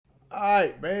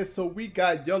Alright, man, so we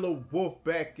got Yelawolf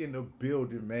back in the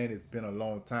building, man. It's been a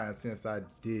long time since I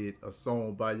did a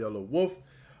song by Yelawolf,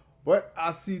 but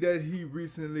I see that he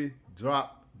recently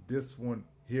dropped this one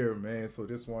here, man. So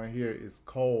this one here is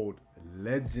called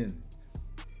Legend.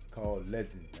 It's called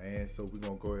Legend, man. So we're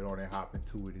gonna go ahead on and hop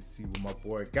into it and see what my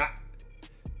boy got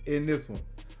in this one.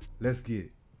 Let's get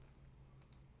it.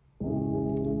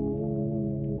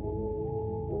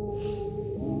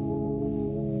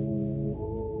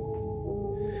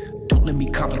 Don't let me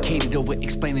complicate it over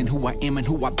explaining who I am and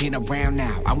who I've been around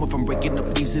now. I went from breaking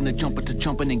up leaves in a jumper to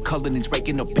jumping and culling and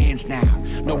raking up bands now.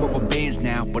 No rubber bands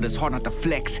now, but it's hard not to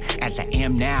flex as I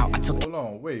am now. I took. Hold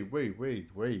on, wait.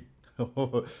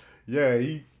 Yeah,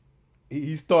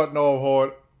 he's starting off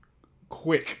hard,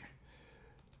 quick.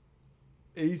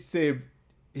 He said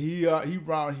he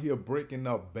around here breaking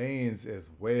up bands as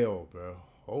well, bro.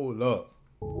 Hold up.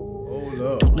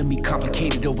 Don't let me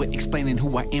complicate it over explaining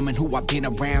who I am and who I've been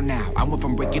around now. I went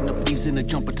from breaking up leaves in a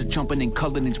jumper to jumping and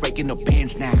culling and raking up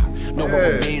bands now. No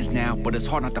rubber bands now, but it's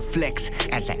hard not to flex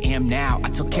as I am now. I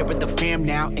took care of the fam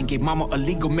now and gave mama a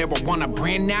legal marijuana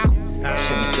brand now.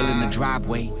 Chevy still in the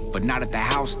driveway, but not at the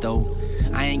house though.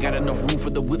 I ain't got enough room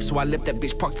for the whip, so I left that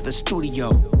bitch parked to the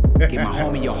studio. Gave my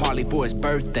homie a Harley for his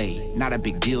birthday, not a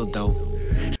big deal though.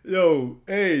 Yo,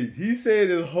 hey, he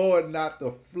said it's hard not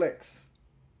to flex.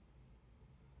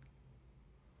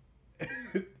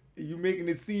 You making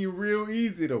it seem real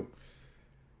easy though.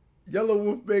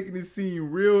 Yelawolf making it seem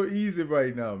real easy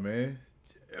right now, man.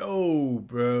 Yo,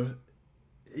 bro.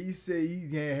 He said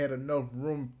he ain't had enough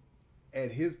room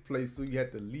at his place, so you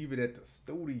had to leave it at the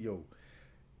studio.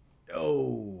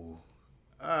 Yo.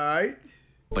 Alright.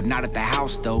 But not at the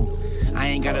house though. I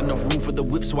ain't got enough room for the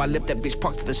whip, so I left that bitch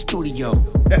parked to the studio.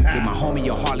 Gave my homie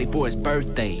a Harley for his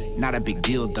birthday, not a big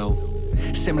deal though.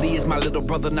 Simile is my little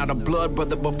brother, not a blood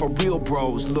brother, but for real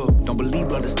bros. Look, don't believe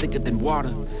blood is thicker than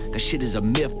water. That shit is a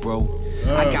myth, bro.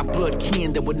 I got blood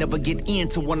kin that would never get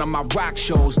into one of my rock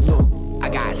shows. Look, I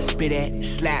got spit at,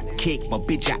 slap, kick, but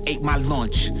bitch, I ate my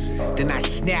lunch. Then I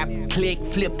snap, click,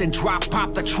 flipped, and drop,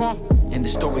 pop the trunk. And the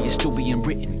story is still being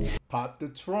written. Pop the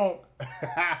trunk.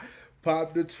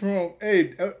 Pop the trunk.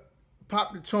 Hey,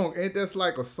 Pop the Trunk. Ain't that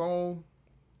like a song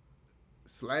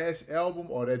 / album,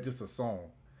 or that just a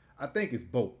song? I think it's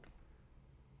both.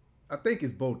 I think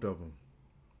it's both of them.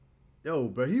 Yo,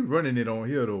 bro, he running it on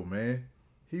here though, man.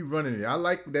 He running it. I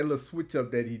like that little switch up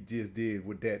that he just did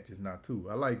with that just now too.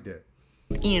 I like that.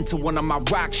 Into one of my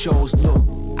rock shows, look,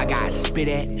 I got spit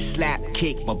at, slap,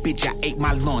 kick, but bitch, I ate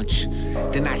my lunch.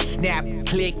 Then I snap,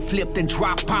 click, flipped, and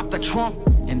drop, pop the trunk.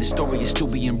 And the story is still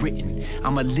being written.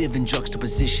 I'm a living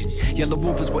juxtaposition.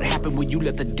 Yelawolf is what happened when you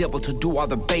let the devil to do all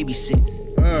the babysitting.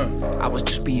 I was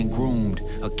just being groomed,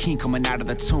 a king coming out of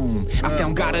the tomb. I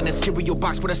found God in a cereal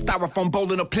box with a styrofoam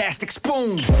bowl and a plastic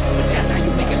spoon. But that's how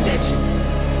you make a legend.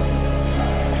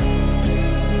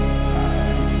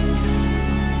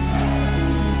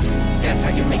 That's how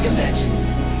you make a legend.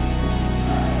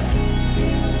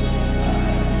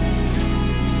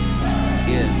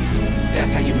 Yeah,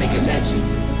 that's how you make a legend.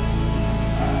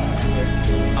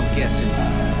 I'm guessing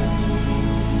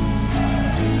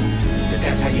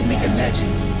that's how you make a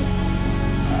legend.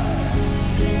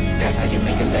 That's how you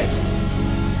make a legend.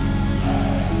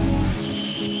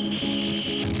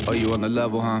 Oh, you on the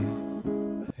level, huh?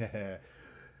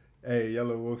 Hey,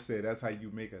 Yelawolf said that's how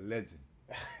you make a legend.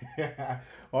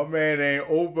 My man ain't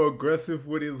over aggressive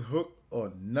with his hook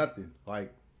or nothing.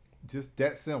 Like, just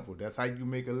that simple. That's how you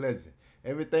make a legend.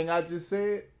 Everything I just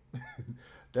said,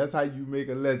 that's how you make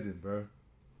a legend, bro.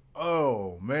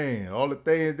 Oh man, all the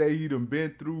things that he done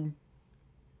been through,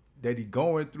 that he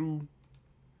going through,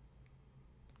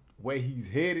 where he's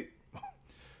headed.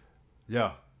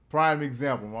 Yeah, prime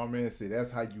example. My man said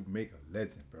that's how you make a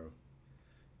legend, bro.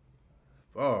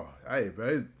 Oh, hey,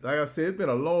 bro. Like I said, it's been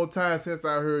a long time since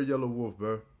I heard Yelawolf,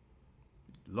 bro.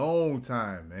 Long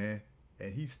time, man.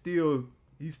 And he's still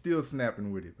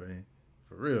snapping with it, man.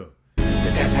 For real.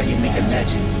 That's how you make a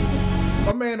legend.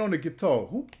 My man on the guitar,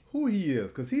 who he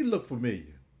is, cause he look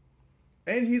familiar.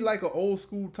 Ain't he like an old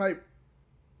school type?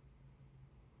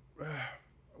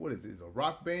 What is this? A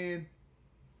rock band?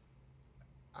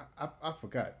 I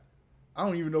forgot. I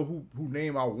don't even know who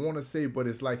name I want to say, but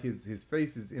it's like his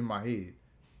face is in my head.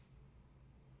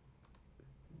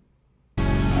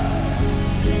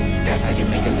 That's how you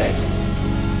make a legend.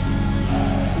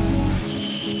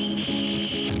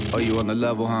 Oh, you on the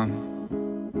level, huh?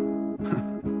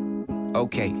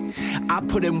 Okay, I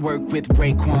put in work with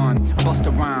Raekwon,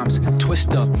 Busta Rhymes,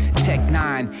 Twista, Tech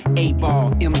 9,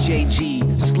 8-Ball,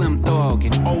 MJG, Slim Thug,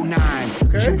 and 09,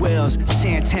 Jewels,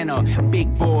 Santana,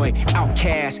 Big Boy,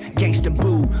 Outkast, Gangsta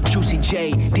Boo, Juicy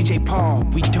J, DJ Paul,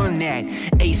 we done that.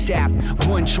 ASAP,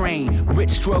 One Train,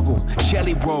 Rich Struggle,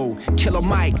 Jelly Roll, Killer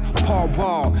Mike, Paul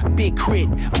Wall, Big Crit,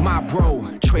 My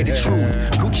Bro, Trader Truth,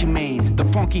 Gucci Mane, The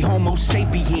Funky Homo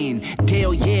Sapien,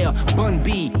 Dale Yeah, Bun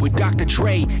B with Dr.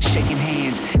 Dre, shaking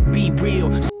hands, be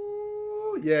real.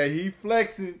 Ooh, yeah, he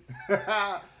flexing.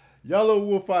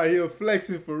 Yelawolf out here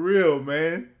flexing for real,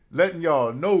 man. Letting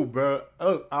y'all know, bro.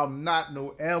 I'm not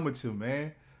no amateur,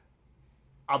 man.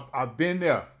 I've been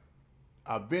there.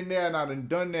 I've been there and I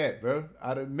done that, bro.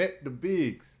 I done met the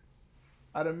bigs.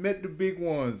 I done met the big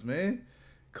ones, man.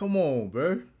 Come on,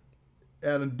 bro.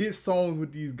 And I did songs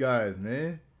with these guys,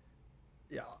 man.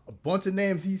 Yeah, a bunch of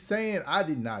names he's saying, I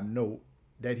did not know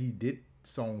that he did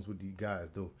songs with these guys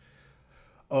though.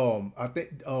 I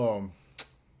think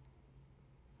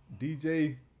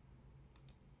DJ,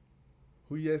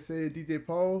 who you had said, DJ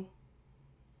Paul.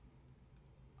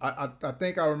 I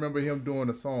think I remember him doing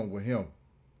a song with him,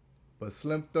 but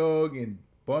Slim Thug and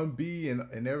Bun B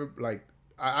and every like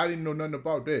I didn't know nothing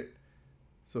about that.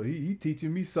 So he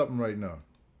teaching me something right now.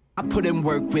 I put in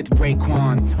work with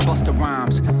Raekwon, Busta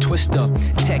Rhymes, Twista,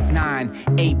 Tech 9,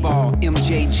 8-Ball,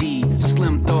 MJG,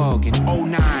 Slim Thug, and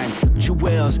 09,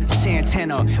 Jewels,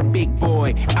 Santana, Big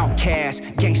Boy,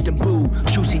 Outkast, Gangsta Boo,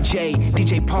 Juicy J,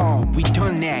 DJ Paul, we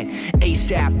done that.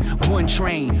 ASAP, One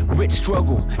Train, Rich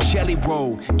Struggle, Jelly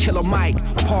Roll, Killer Mike,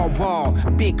 Paul Wall,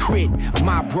 Big Crit,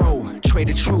 My Bro,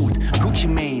 Trader Truth, Gucci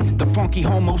Mane, The Funky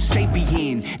Homo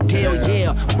Sapien, Dale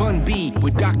Yeah, Bun B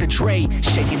with Dr. Dre,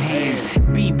 shaking hands,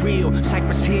 be real,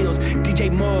 Cypress Hills,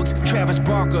 DJ Muggs, Travis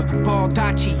Barker,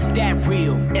 Baldacci, that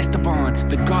real, Esteban,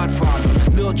 The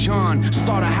Godfather, Lil Jon,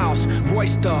 Slaughterhouse,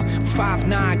 Royster,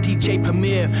 5'9", DJ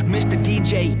Premier, Mr.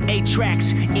 DJ,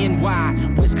 A-Tracks,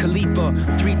 NY, Wiz Khalifa,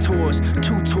 3 tours,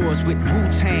 2 tours with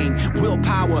Wu-Tang,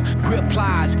 Willpower, Grip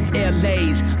Plies,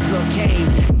 LA's, The Game,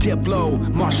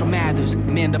 Diplo, Marshall Mathers,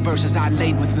 man, the verses I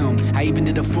laid with them. I even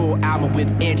did a full album with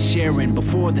Ed Sheeran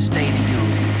before the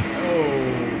stadiums.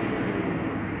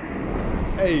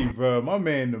 Hey, bro, my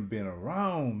man done been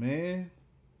around, man.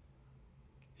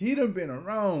 He done been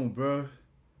around, bro.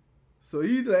 So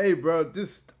he's like, hey, bro,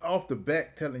 just off the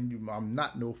back telling you I'm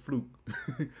not no fluke.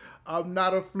 I'm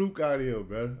not a fluke out here,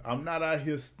 bro. I'm not out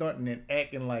here stunting and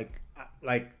acting like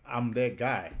I'm that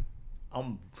guy.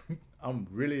 I'm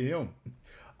really him.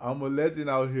 I'm a legend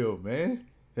out here, man.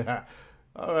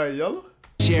 All right, Yellow.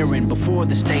 Sharing before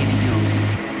the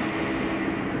stadiums.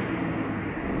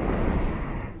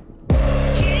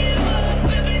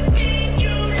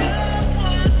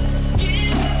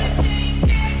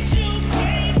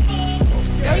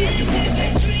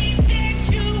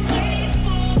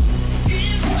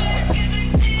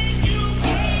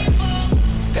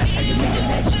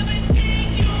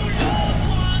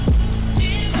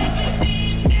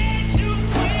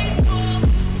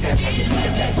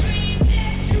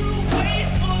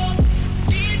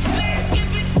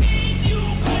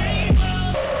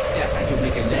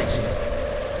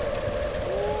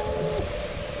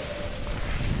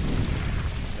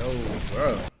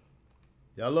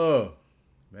 Yellow,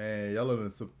 man, y'all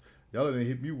done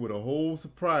hit me with a whole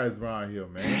surprise around here,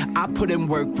 man. I put in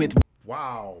work with.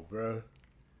 Wow, bro.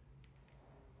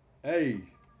 Hey,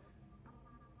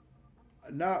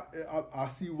 now I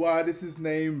see why this is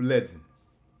named Legend.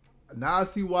 Now I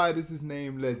see why this is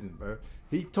named Legend, bro.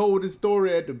 He told his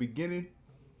story at the beginning,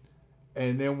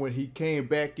 and then when he came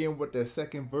back in with that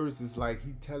second verse, it's like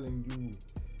he telling you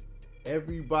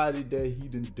everybody that he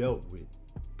done dealt with.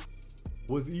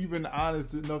 Was even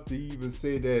honest enough to even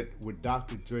say that with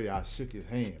Dr. Dre, I shook his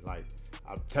hand. Like,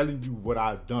 I'm telling you what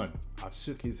I've done. I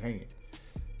shook his hand.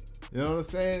 You know what I'm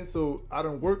saying? So I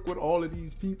done work with all of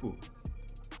these people.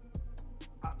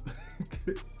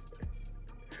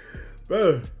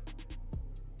 Bro,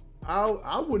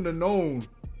 I wouldn't have known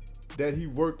that he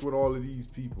worked with all of these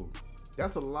people.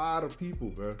 That's a lot of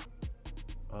people, bro.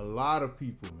 A lot of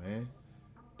people, man.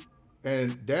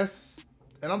 And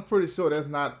I'm pretty sure that's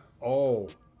not all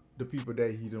the people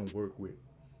that he done work with,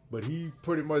 but he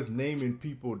pretty much naming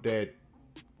people that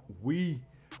we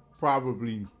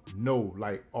probably know,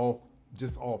 like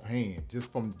offhand,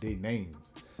 just from their names.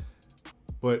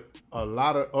 But a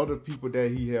lot of other people that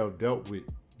he have dealt with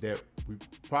that we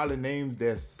probably names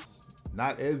that's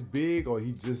not as big, or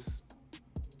he just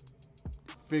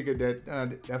figured that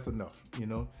that's enough, you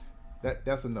know,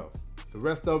 that's enough. The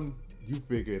rest of them, you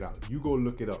figure it out. You go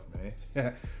look it up,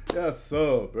 man. Yes,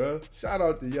 sir, bro. Shout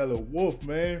out to Yelawolf,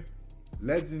 man.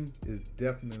 Legend is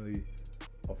definitely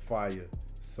a fire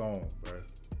song, bro.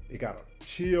 It got a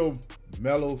chill,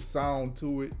 mellow sound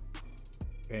to it,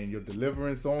 and your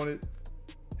deliverance on it,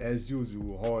 as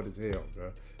usual, hard as hell,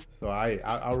 bro. So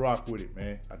I rock with it,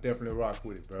 man. I definitely rock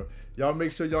with it, bro. Y'all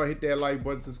make sure y'all hit that like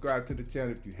button, subscribe to the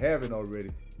channel if you haven't already.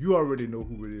 You already know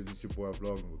who it is. It's your boy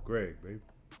Vlogging with Greg, baby.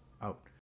 Out.